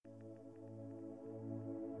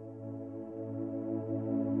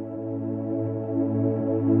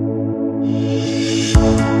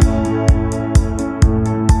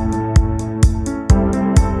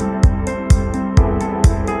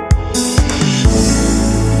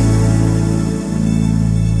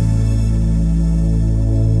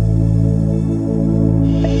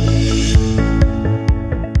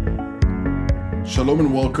Shalom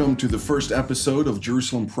and welcome to the first episode of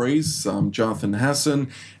Jerusalem Praise. I'm Jonathan Hassan,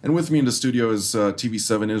 and with me in the studio is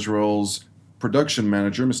TV7 Israel's production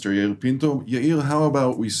manager, Mr. Yair Pinto. Yair, how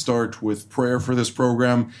about we start with prayer for this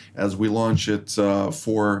program as we launch it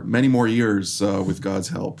for many more years with God's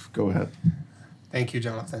help. Go ahead. Thank you,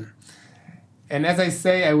 Jonathan. And as I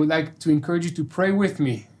say, I would like to encourage you to pray with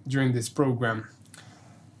me during this program.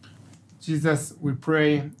 Jesus, we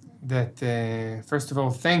pray that, first of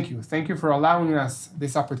all, thank you. Thank you for allowing us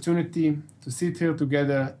this opportunity to sit here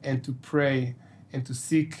together and to pray and to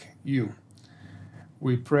seek you.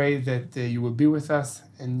 We pray that you will be with us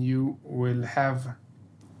and you will have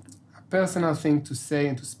a personal thing to say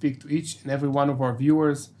and to speak to each and every one of our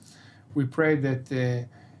viewers. We pray that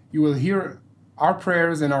you will hear our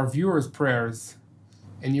prayers and our viewers' prayers,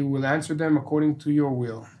 and you will answer them according to your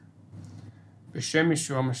will. B'Shem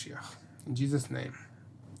Yeshua Mashiach. In Jesus' name.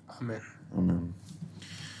 Amen. Amen.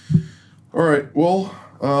 All right. Well,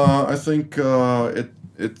 I think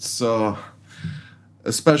it's a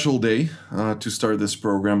special day to start this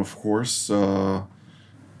program, of course.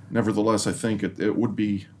 Nevertheless, I think it would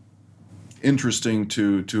be interesting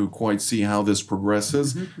to quite see how this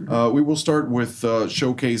progresses. We will start with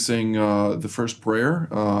showcasing the first prayer,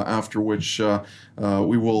 after which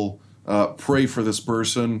we will pray for this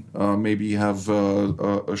person, maybe have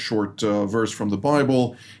a short verse from the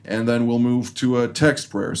Bible, and then we'll move to a text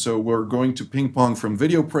prayer. So we're going to ping pong from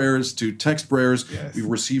video prayers to text prayers. Yes. We've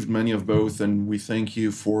received many of both, and we thank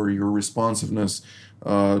you for your responsiveness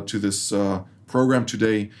to this program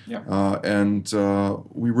today. Yep. And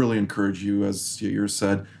we really encourage you, as Yair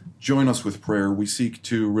said, join us with prayer. We seek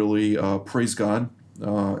to really praise God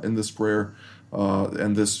in this prayer,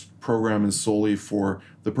 and this program is solely for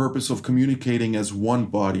the purpose of communicating as one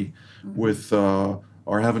body with our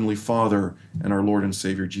Heavenly Father and our Lord and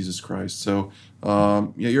Savior Jesus Christ. So,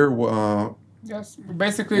 Yair, Yes,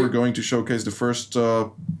 basically, we're going to showcase the first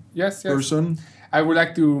yes. person. I would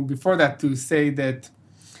like to, before that, to say that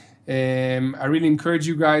I really encourage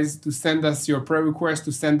you guys to send us your prayer requests,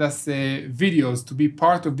 to send us videos, to be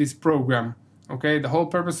part of this program. Okay, the whole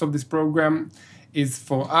purpose of this program is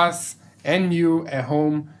for us and you at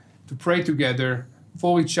home to pray together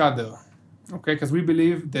for each other. Okay, because we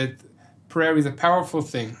believe that prayer is a powerful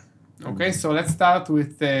thing. Okay, so let's start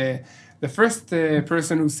with the first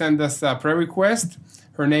person who sent us a prayer request.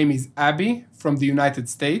 Her name is Abby from the United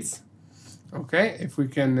States. Okay, if we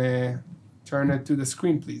can turn it to the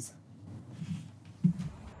screen, please.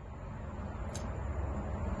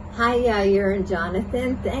 Hi, Yair and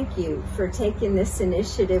Jonathan. Thank you for taking this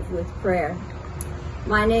initiative with prayer.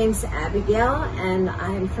 My name's Abigail, and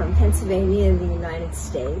I'm from Pennsylvania in the United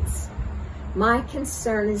States. My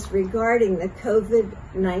concern is regarding the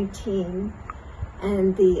COVID-19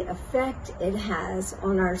 and the effect it has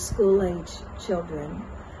on our school-age children.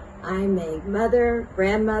 I'm a mother,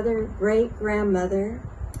 grandmother, great-grandmother,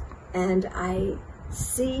 and I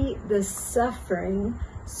see the suffering,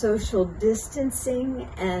 social distancing,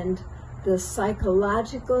 and the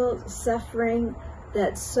psychological suffering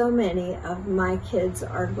that so many of my kids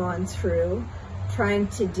are going through, trying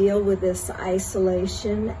to deal with this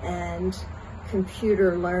isolation and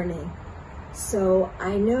computer learning. So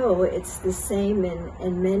I know it's the same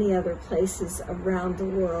in many other places around the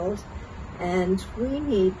world, and we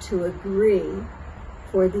need to agree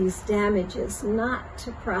for these damages not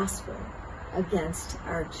to prosper against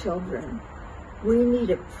our children. We need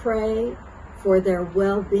to pray for their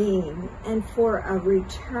well-being and for a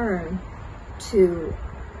return to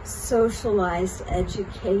socialized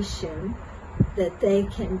education, that they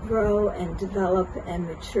can grow and develop and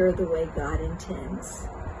mature the way God intends.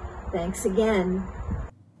 Thanks again.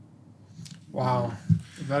 Wow,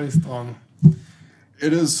 very strong.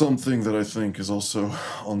 It is something that I think is also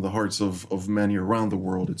on the hearts of many around the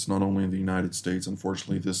world. It's not only in the United States.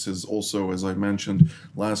 Unfortunately, this is also, as I mentioned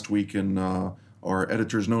last week in our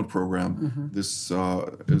Editor's Note program, this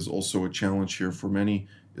is also a challenge here for many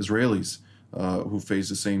Israelis who face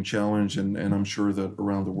the same challenge. And I'm sure that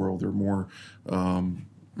around the world there are more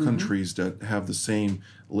countries that have the same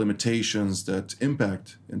limitations that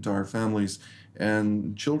impact entire families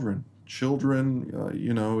and children.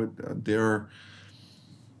 They're...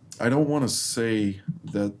 I don't want to say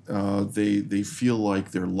that they feel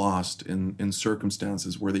like they're lost in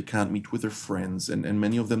circumstances where they can't meet with their friends, and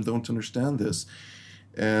many of them don't understand this.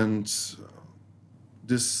 And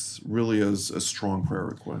this really is a strong prayer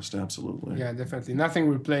request, absolutely. Yeah, definitely. Nothing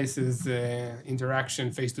replaces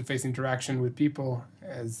interaction, face-to-face interaction with people,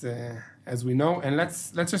 as we know. And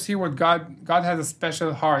let's just hear what God has a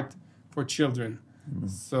special heart for children. Mm-hmm.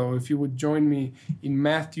 So if you would join me in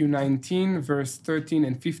Matthew 19, verse 13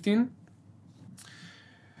 and 15.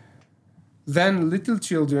 Then little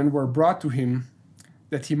children were brought to him,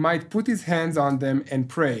 that he might put his hands on them and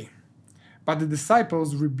pray. But the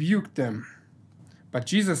disciples rebuked them. But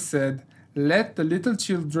Jesus said, "Let the little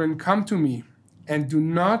children come to me, and do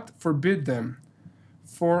not forbid them,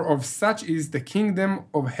 for of such is the kingdom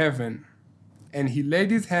of heaven." And he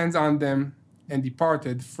laid his hands on them and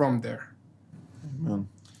departed from there. Amen.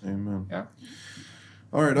 Amen. Yeah.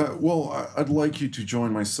 All right. I'd like you to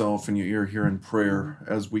join myself and your ear here in prayer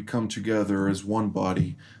as we come together as one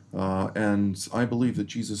body. And I believe that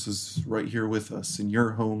Jesus is right here with us in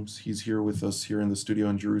your homes. He's here with us here in the studio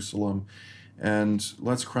in Jerusalem. And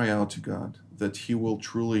let's cry out to God that he will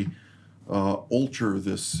truly alter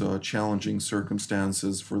this challenging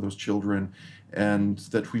circumstances for those children, and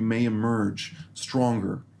that we may emerge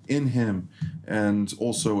stronger in him and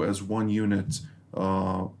also as one unit,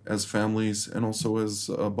 as families and also as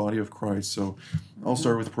a body of Christ. So I'll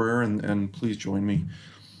start with prayer, and please join me.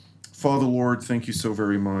 Father, Lord, thank you so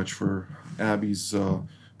very much for Abby's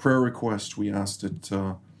prayer request. We ask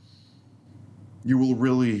that you will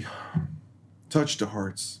really touch the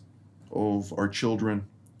hearts of our children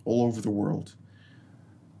all over the world.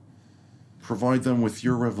 Provide them with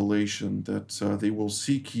your revelation that they will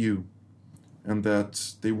seek you and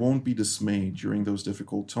that they won't be dismayed during those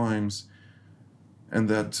difficult times, and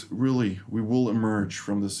that really we will emerge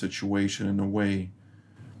from this situation in a way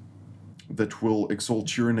that will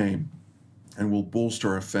exalt your name and will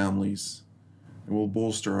bolster our families and will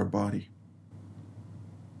bolster our body.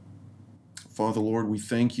 Father, Lord, we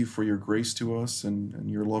thank you for your grace to us and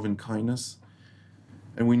your love and kindness.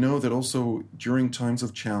 And we know that also during times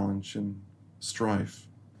of challenge and strife,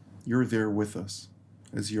 you're there with us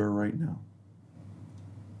as you are right now.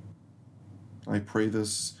 I pray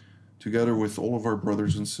this together with all of our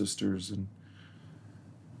brothers and sisters, and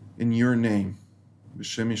in your name,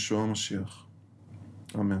 B'Shem Yeshua Mashiach.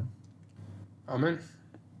 Amen. Amen.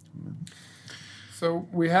 So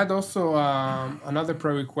we had also another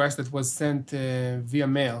prayer request that was sent via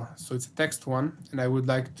mail. So it's a text one, and I would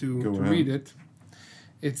like to read it.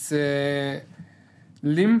 It's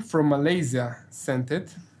Lim from Malaysia sent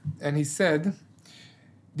it, and he said,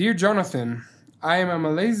 "Dear Jonathan, I am a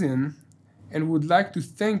Malaysian and would like to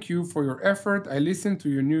thank you for your effort. I listen to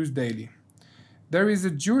your news daily. There is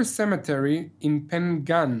a Jewish cemetery in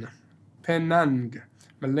Penang,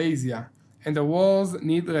 Malaysia, and the walls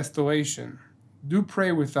need restoration. Do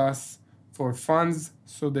pray with us for funds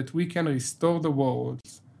so that we can restore the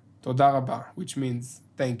walls. Toda Rabba," which means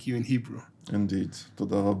thank you in Hebrew. Indeed.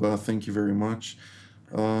 Toda Rabba. Thank you very much.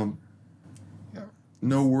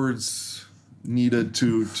 No words needed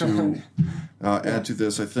to add to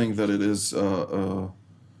this. I think that it is a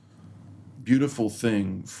beautiful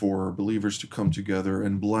thing for believers to come together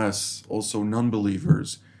and bless also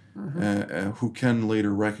non-believers who can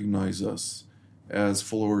later recognize us as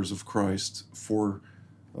followers of Christ for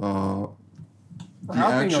the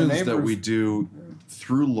actions that we do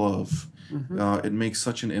through love. It makes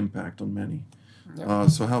such an impact on many.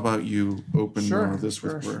 So how about you open this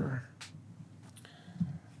with prayer? Sure.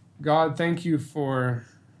 God, thank you for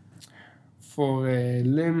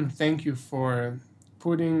Lim. Thank you for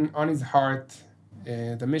putting on his heart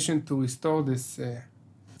the mission to restore this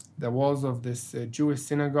the walls of this Jewish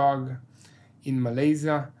synagogue in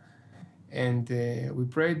Malaysia. And we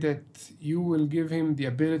pray that you will give him the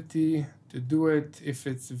ability to do it, if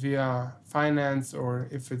it's via finance or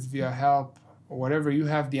if it's via help or whatever. You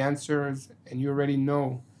have the answers and you already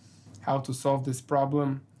know how to solve this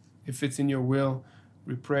problem. If it's in your will,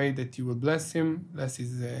 we pray that you will bless him, bless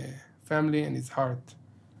his family and his heart.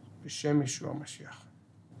 B'Shem Yeshua Mashiach.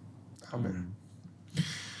 Amen.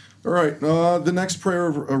 All right. The next prayer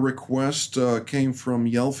request came from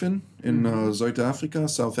Yelfin in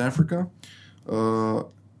South Africa.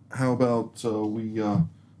 How about we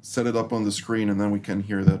set it up on the screen and then we can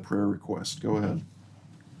hear that prayer request. Go ahead.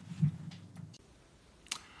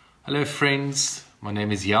 Hello, friends. My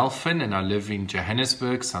name is Yelfin and I live in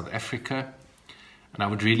Johannesburg, South Africa. And I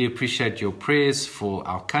would really appreciate your prayers for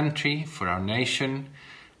our country, for our nation,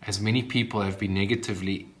 as many people have been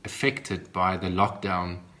negatively affected by the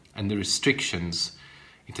lockdown and the restrictions.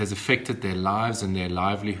 It has affected their lives and their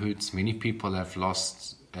livelihoods. Many people have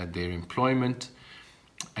lost their employment.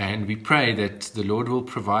 And we pray that the Lord will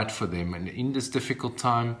provide for them. And in this difficult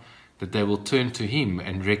time, that they will turn to Him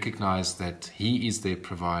and recognize that He is their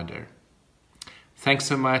provider. Thanks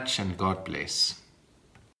so much and God bless.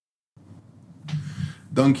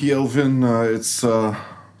 Dank je, Elvin. It's a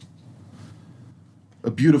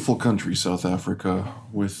beautiful country, South Africa,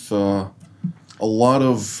 with a lot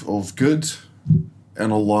of good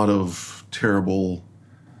and a lot of terrible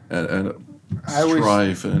and I wish-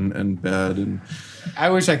 strife and bad. And I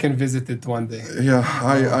wish I can visit it one day. yeah,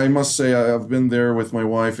 I must say I've been there with my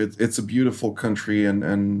wife. It's a beautiful country,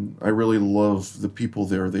 and I really love the people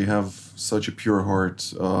there. They have such a pure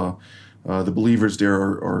heart. The believers there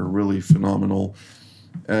are really phenomenal.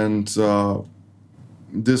 And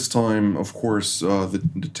this time, of course,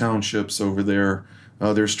 the townships over there,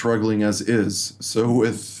 they're struggling as is. So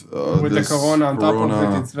with With this the corona on top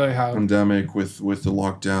of it, it's very hard. pandemic, with the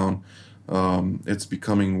lockdown, it's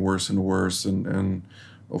becoming worse and worse. And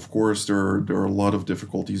of course, there are a lot of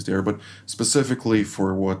difficulties there. But specifically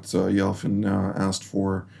for what Yelfin asked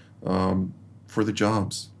for the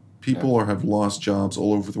jobs. People have lost jobs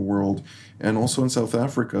all over the world, and also in South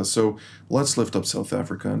Africa. So let's lift up South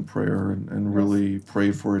Africa in prayer and really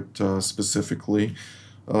pray for it specifically.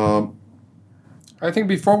 I think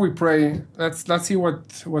before we pray, let's see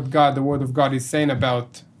what God, the Word of God, is saying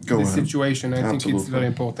about Go this ahead. situation. I think it's Absolutely. very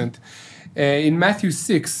important. In Matthew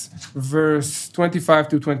 6, verse 25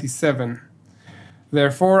 to 27,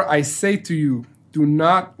 therefore I say to you, do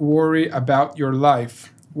not worry about your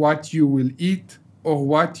life, what you will eat or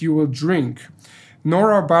what you will drink,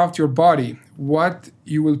 nor about your body, what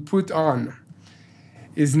you will put on.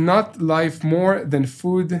 Is not life more than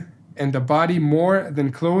food, and the body more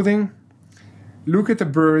than clothing? Look at the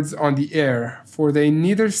birds on the air, for they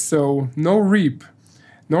neither sow nor reap,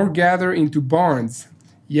 nor gather into barns,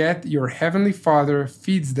 yet your heavenly Father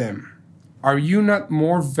feeds them. Are you not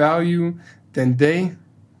more value than they?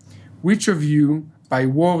 Which of you, by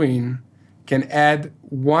worrying, can add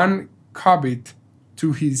one cubit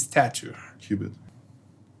to his stature? Cubit.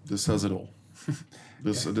 This says it all.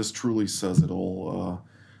 This truly says it all.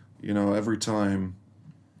 Every time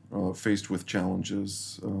faced with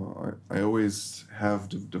challenges, I always have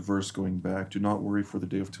the verse going back, do not worry for the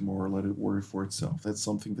day of tomorrow, let it worry for itself. That's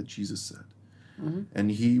something that Jesus said. Mm-hmm.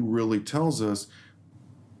 And he really tells us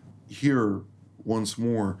here once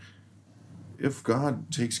more, if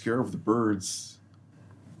God takes care of the birds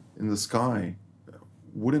in the sky,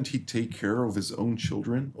 wouldn't he take care of his own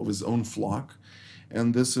children, of his own flock?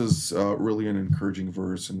 And this is really an encouraging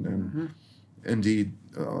verse. And indeed,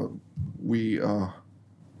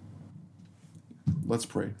 let's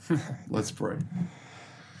pray. Let's pray.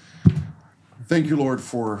 Thank you, Lord,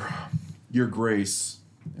 for your grace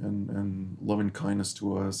and loving kindness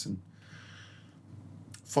to us. And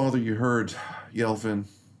Father, you heard Yelvin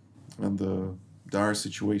and the dire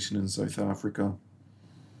situation in South Africa.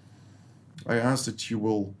 I ask that you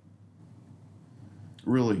will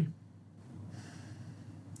really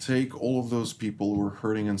take all of those people who are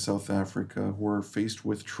hurting in South Africa, who are faced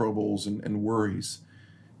with troubles and worries,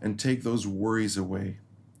 and take those worries away,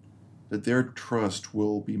 that their trust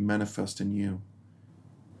will be manifest in you.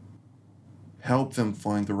 Help them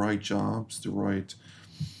find the right jobs, the right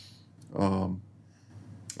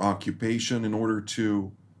occupation in order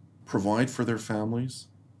to provide for their families.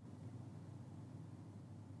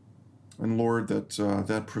 And Lord,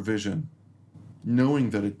 that provision,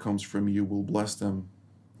 knowing that it comes from you, will bless them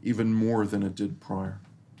even more than it did prior.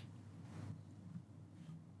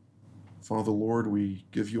 Father, Lord, we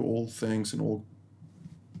give you all thanks and all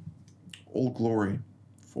glory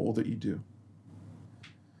for all that you do.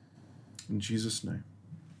 In Jesus' name,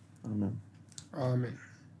 amen. Amen.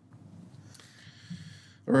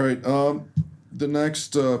 All right, the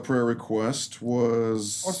next prayer request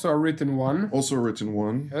was Also a written one. also a written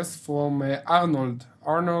one. Yes, from Arnold.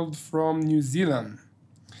 Arnold from New Zealand.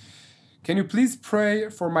 Can you please pray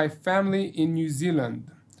for my family in New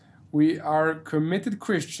Zealand? We are committed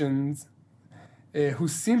Christians who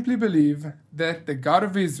simply believe that the God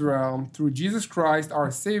of Israel, through Jesus Christ,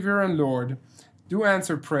 our Savior and Lord, do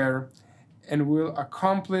answer prayer and will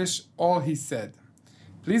accomplish all he said.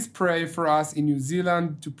 Please pray for us in New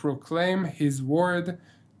Zealand to proclaim his word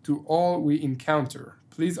to all we encounter.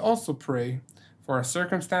 Please also pray for our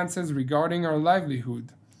circumstances regarding our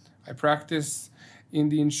livelihood. I practice in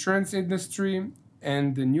the insurance industry,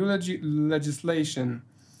 and the new legislation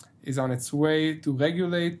is on its way to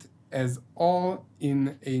regulate as all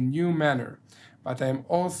in a new manner. But I am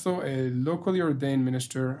also a locally ordained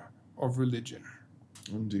minister of religion.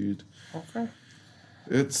 Indeed. Okay.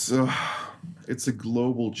 It's a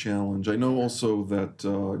global challenge. I know also that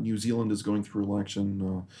New Zealand is going through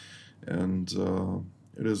election, and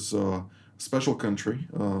it is a special country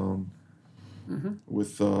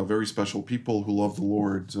with very special people who love the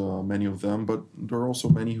Lord, many of them, but there are also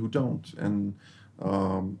many who don't, and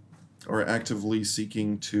are actively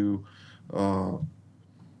seeking to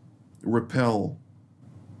repel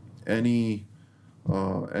any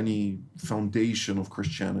any foundation of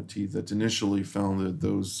Christianity that initially founded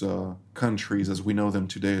those countries as we know them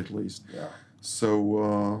today, at least. Yeah.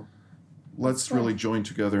 So let's really join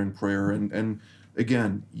together in prayer and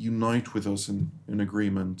again, unite with us in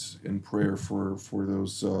agreement in prayer for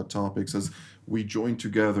those topics as we join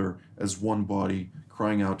together as one body,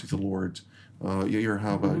 crying out to the Lord. Yair,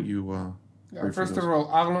 how about you? First of all,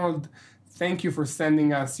 Arnold, thank you for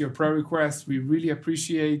sending us your prayer requests. We really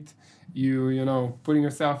appreciate you putting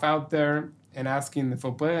yourself out there and asking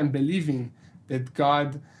for prayer and believing that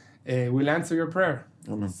God will answer your prayer.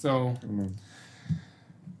 Amen. So, Amen.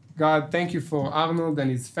 God, thank you for Arnold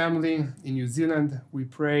and his family in New Zealand. We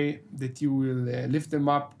pray that you will lift them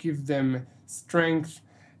up, give them strength,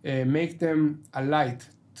 make them a light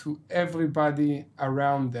to everybody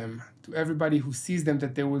around them, to everybody who sees them,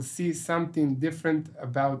 that they will see something different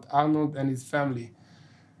about Arnold and his family,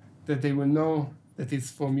 that they will know that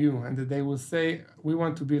it's from you, and that they will say, we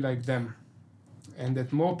want to be like them, and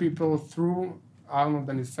that more people through Arnold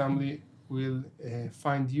and his family will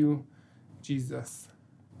find you, Jesus.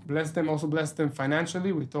 Bless them, also bless them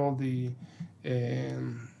financially with all the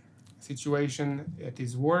situation at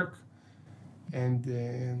his work, and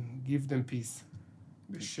give them peace.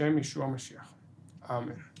 B'Shem Yeshua Mashiach.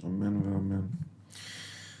 Amen. Amen. Amen.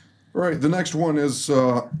 All right, the next one is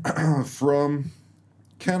from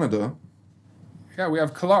Canada. Yeah, we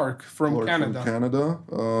have Clark from Canada.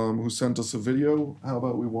 Who sent us a video. How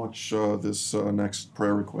about we watch this next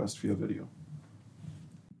prayer request via video?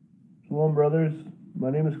 Shalom, brothers. My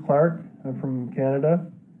name is Clark. I'm from Canada,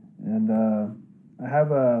 and I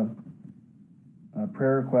have a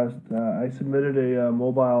prayer request. I submitted a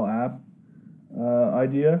mobile app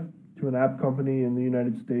idea to an app company in the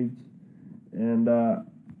United States, and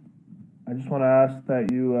I just want to ask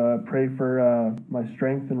that you pray for my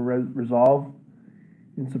strength and resolve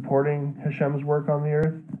in supporting Hashem's work on the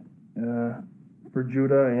earth, for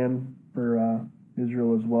Judah and for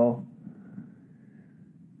Israel as well,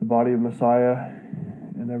 the body of Messiah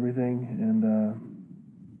and everything. And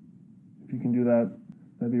if you can do that,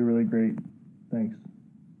 that'd be really great. Thanks.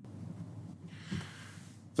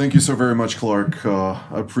 Thank you so very much, Clark. I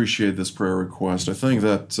appreciate this prayer request. I think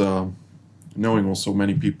that knowing also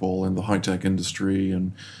many people in the high-tech industry,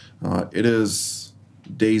 and it is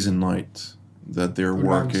days and night that they're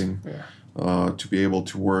working to be able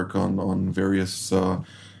to work on various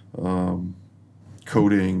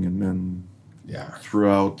coding and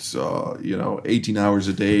throughout 18 hours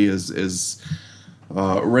a day is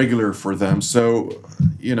regular for them. So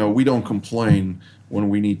we don't complain when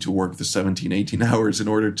we need to work the 17-18 hours in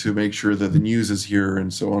order to make sure that the news is here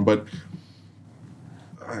and so on. But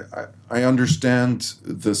I understand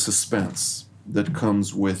the suspense that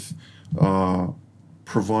comes with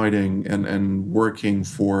providing and working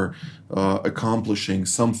for accomplishing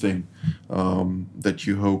something that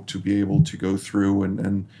you hope to be able to go through,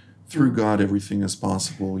 and through God everything is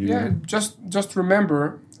possible. Just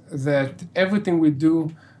remember that everything we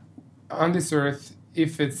do on this earth,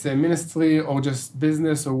 if it's a ministry or just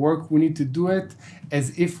business or work, we need to do it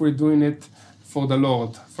as if we're doing it for the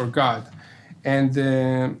Lord, for God. And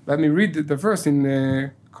let me read the verse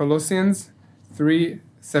in Colossians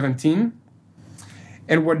 3:17.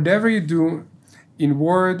 And whatever you do, in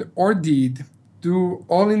word or deed, do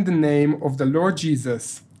all in the name of the Lord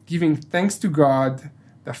Jesus, giving thanks to God,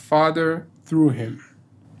 the Father, through him.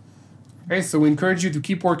 Okay, so we encourage you to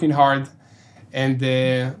keep working hard, and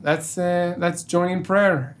let's join in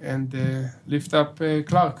prayer and lift up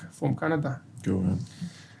Clark from Canada. Go ahead.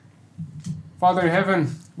 Father in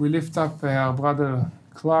heaven, we lift up our brother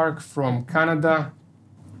Clark from Canada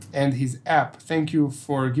and his app. Thank you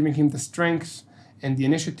for giving him the strength and the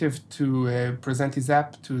initiative to present his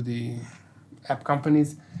app to the app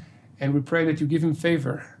companies. And we pray that you give him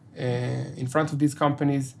favor in front of these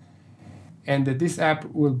companies, and that this app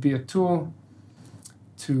will be a tool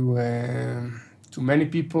to many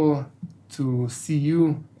people to see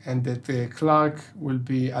you, and that Clark will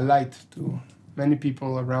be a light to many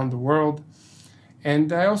people around the world.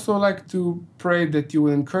 And I also like to pray that you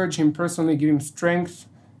will encourage him personally, give him strength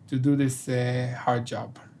to do this hard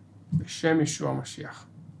job. B'Shem Yeshua Mashiach.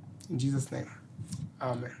 In Jesus' name.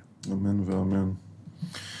 Amen. Amen. Amen.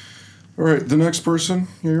 All right, the next person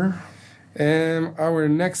here. Our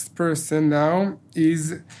next person now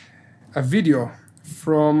is a video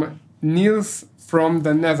from Niels from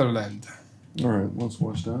the Netherlands. All right, let's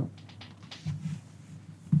watch that.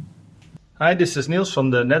 Hi, this is Niels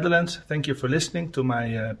from the Netherlands. Thank you for listening to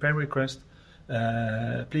my prayer request.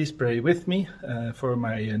 Please pray with me for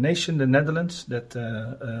my nation, the Netherlands, that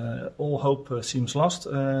all hope seems lost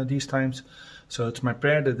these times. So it's my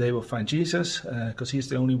prayer that they will find Jesus, because he's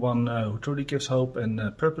the only one who truly gives hope and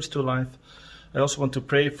purpose to life. I also want to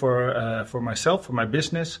pray for myself, for my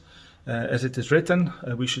business. As it is written,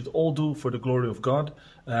 we should all do for the glory of God.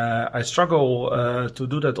 I struggle to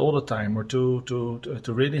do that all the time, or to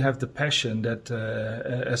really have the passion that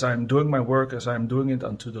as I'm doing my work, as I'm doing it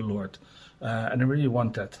unto the Lord. And I really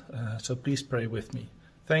want that. So please pray with me.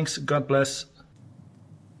 Thanks. God bless.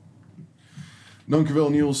 Dank u wel,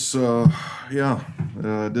 Niels.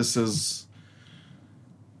 This is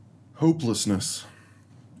hopelessness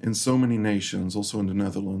in so many nations, also in the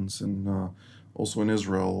Netherlands and also in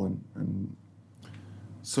Israel, and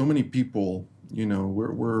so many people. You know,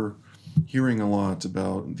 we're hearing a lot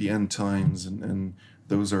about the end times, and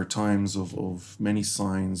those are times of many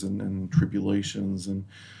signs and tribulations, and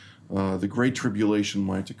the great tribulation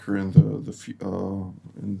might occur in the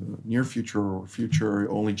near future or future.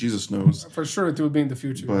 Only Jesus knows. For sure, it will be in the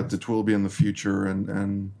future. But it will be in the future,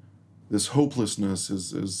 and this hopelessness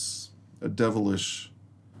is a devilish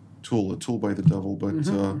tool, a tool by the devil. But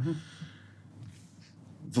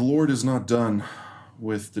the Lord is not done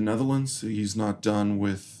with the Netherlands. He's not done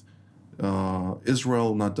with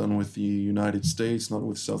Israel, not done with the United States, not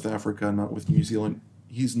with South Africa, not with New Zealand.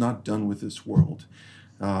 He's not done with this world.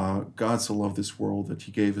 God so loved this world that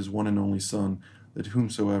he gave his one and only Son, that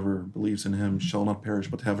whomsoever believes in him shall not perish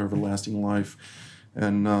but have everlasting life.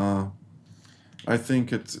 And I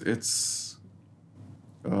think it's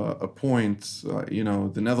a point.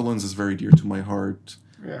 The Netherlands is very dear to my heart.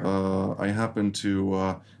 Yeah. I happen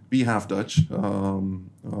to be half Dutch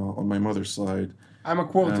on my mother's side. I'm a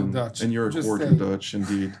quarter Dutch. And you're a quarter Dutch,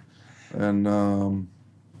 indeed. And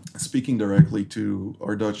speaking directly to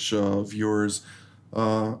our Dutch viewers,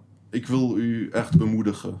 ik wil u echt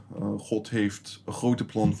bemoedigen. God heeft een grote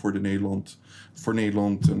plan voor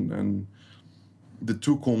Nederland. En de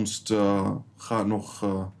toekomst gaat nog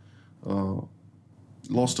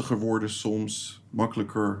lastiger worden soms,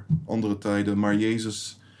 makkelijker andere tijden. Maar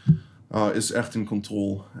Jezus is echt in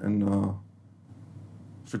controle. En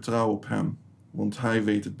vertrouw op hem. Want hij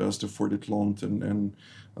weet het beste voor dit land en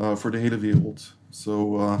voor de hele wereld.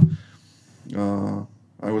 So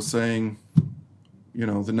I was saying,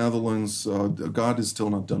 the Netherlands, God is still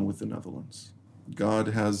not done with the Netherlands.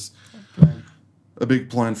 God has a big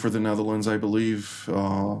plan for the Netherlands, I believe,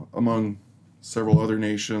 among several other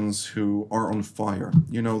nations who are on fire.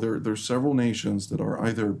 There's several nations that are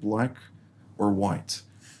either black or white.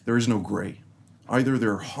 There is no gray. Either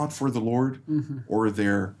they're hot for the Lord or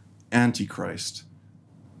they're antichrist.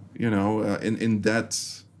 In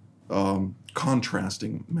that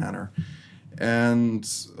contrasting manner. And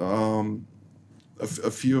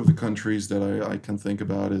a few of the countries that I can think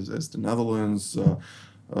about is the Netherlands,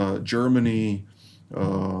 Germany,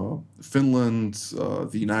 Finland,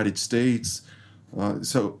 the United States.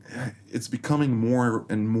 So it's becoming more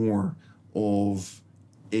and more of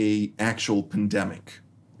a actual pandemic,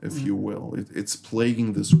 if you will. It's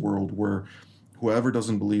plaguing this world where whoever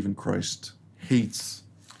doesn't believe in Christ hates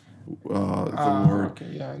the Lord.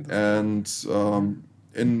 Okay, yeah, and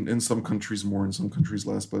in some countries more, in some countries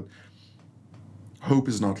less, but hope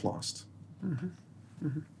is not lost.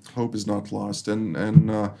 Hope is not lost. And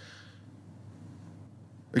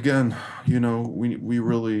again, we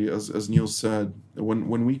really, as Neil said,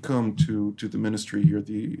 when we come to the ministry here at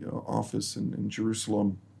the office in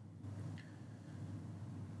Jerusalem,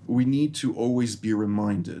 we need to always be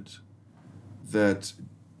reminded that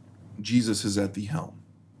Jesus is at the helm,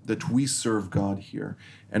 that we serve God here.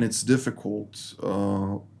 And it's difficult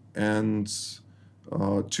to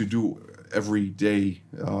do every day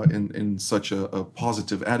in such a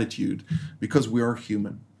positive attitude, because we are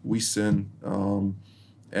human. We sin,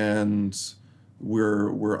 and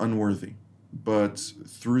we're unworthy. But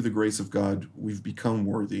through the grace of God, we've become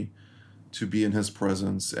worthy to be in his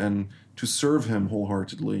presence and to serve him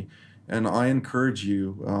wholeheartedly. And I encourage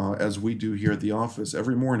you, as we do here at the office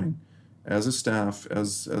every morning, as a staff,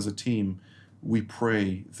 as a team, we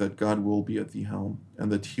pray that God will be at the helm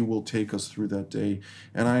and that he will take us through that day.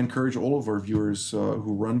 And I encourage all of our viewers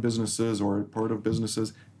who run businesses or are part of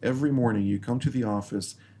businesses, every morning you come to the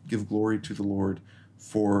office, give glory to the Lord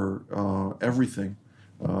for everything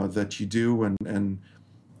that you do, and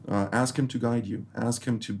ask him to guide you. Ask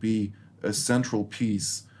him to be a central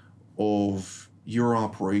piece of your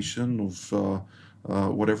operation, of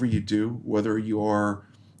whatever you do, whether you are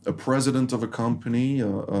a president of a company,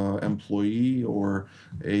 employee, or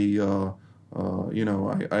I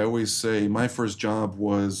always say my first job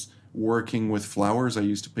was working with flowers. I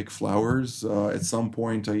used to pick flowers. At some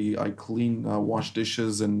point, I wash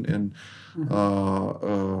dishes in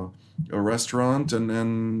a restaurant, and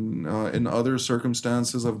then in other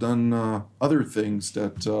circumstances, I've done other things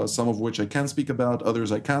that some of which I can speak about,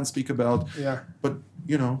 others I can't speak about. Yeah. But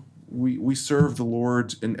we serve the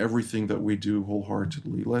Lord in everything that we do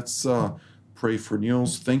wholeheartedly. Let's pray for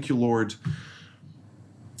Niels. Thank you, Lord,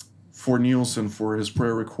 for Niels and for his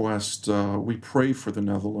prayer request. We pray for the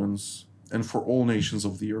Netherlands and for all nations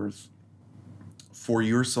of the earth, for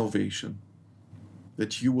your salvation,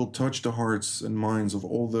 that you will touch the hearts and minds of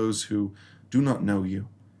all those who do not know you.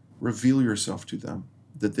 Reveal yourself to them,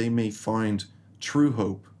 that they may find true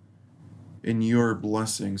hope in your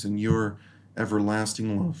blessings and your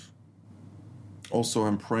everlasting love. Also,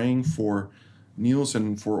 I'm praying for Niels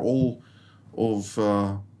and for all of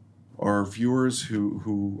our viewers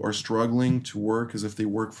who are struggling to work as if they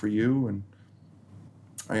work for you, and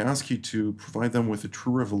I ask you to provide them with a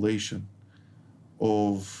true revelation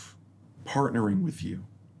of partnering with you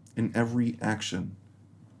in every action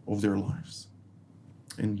of their lives.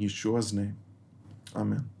 In Yeshua's name,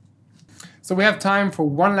 amen. So we have time for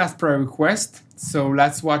one last prayer request. So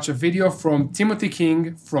let's watch a video from Timothy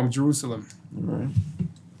King from Jerusalem. All right.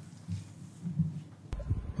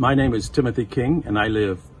 My name is Timothy King, and I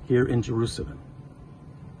live here in Jerusalem.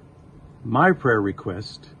 My prayer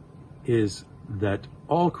request is that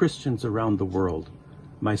all Christians around the world,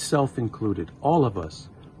 myself included, all of us,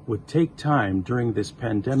 would take time during this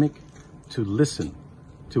pandemic to listen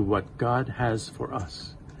to what God has for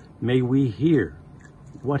us. May we hear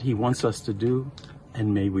what He wants us to do,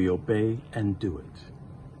 and may we obey and do it.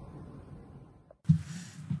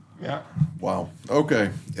 Yeah. Wow.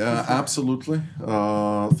 Okay. Yeah, absolutely.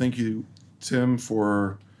 Thank you, Tim,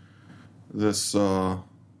 for this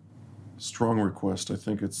strong request. I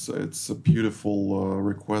think it's a beautiful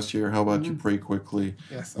request here. How about you pray quickly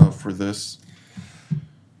for this?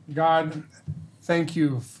 God, thank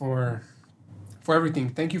you for everything.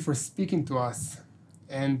 Thank you for speaking to us.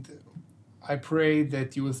 And I pray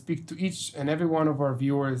that you will speak to each and every one of our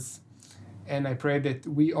viewers. And I pray that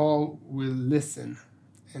we all will listen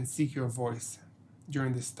and seek your voice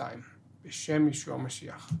during this time. B'Shem Yeshua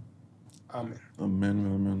Mashiach. Amen. Amen.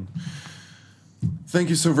 Amen. Thank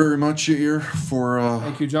you so very much, Yair, for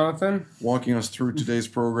thank you, Jonathan, walking us through today's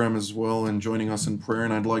program as well and joining us in prayer.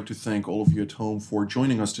 And I'd like to thank all of you at home for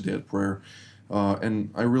joining us today at prayer. And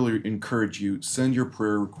I really encourage you, send your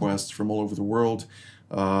prayer requests from all over the world,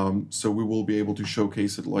 so we will be able to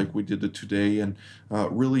showcase it like we did it today, and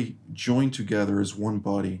really join together as one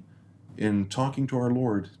body in talking to our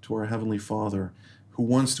Lord, to our Heavenly Father, who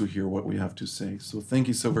wants to hear what we have to say. So thank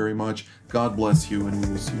you so very much. God bless you, and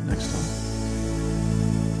we will see you next time.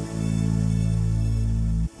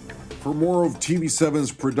 For more of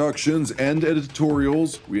TV7's productions and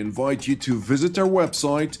editorials, we invite you to visit our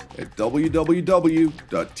website at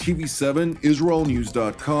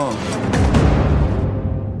www.tv7israelnews.com.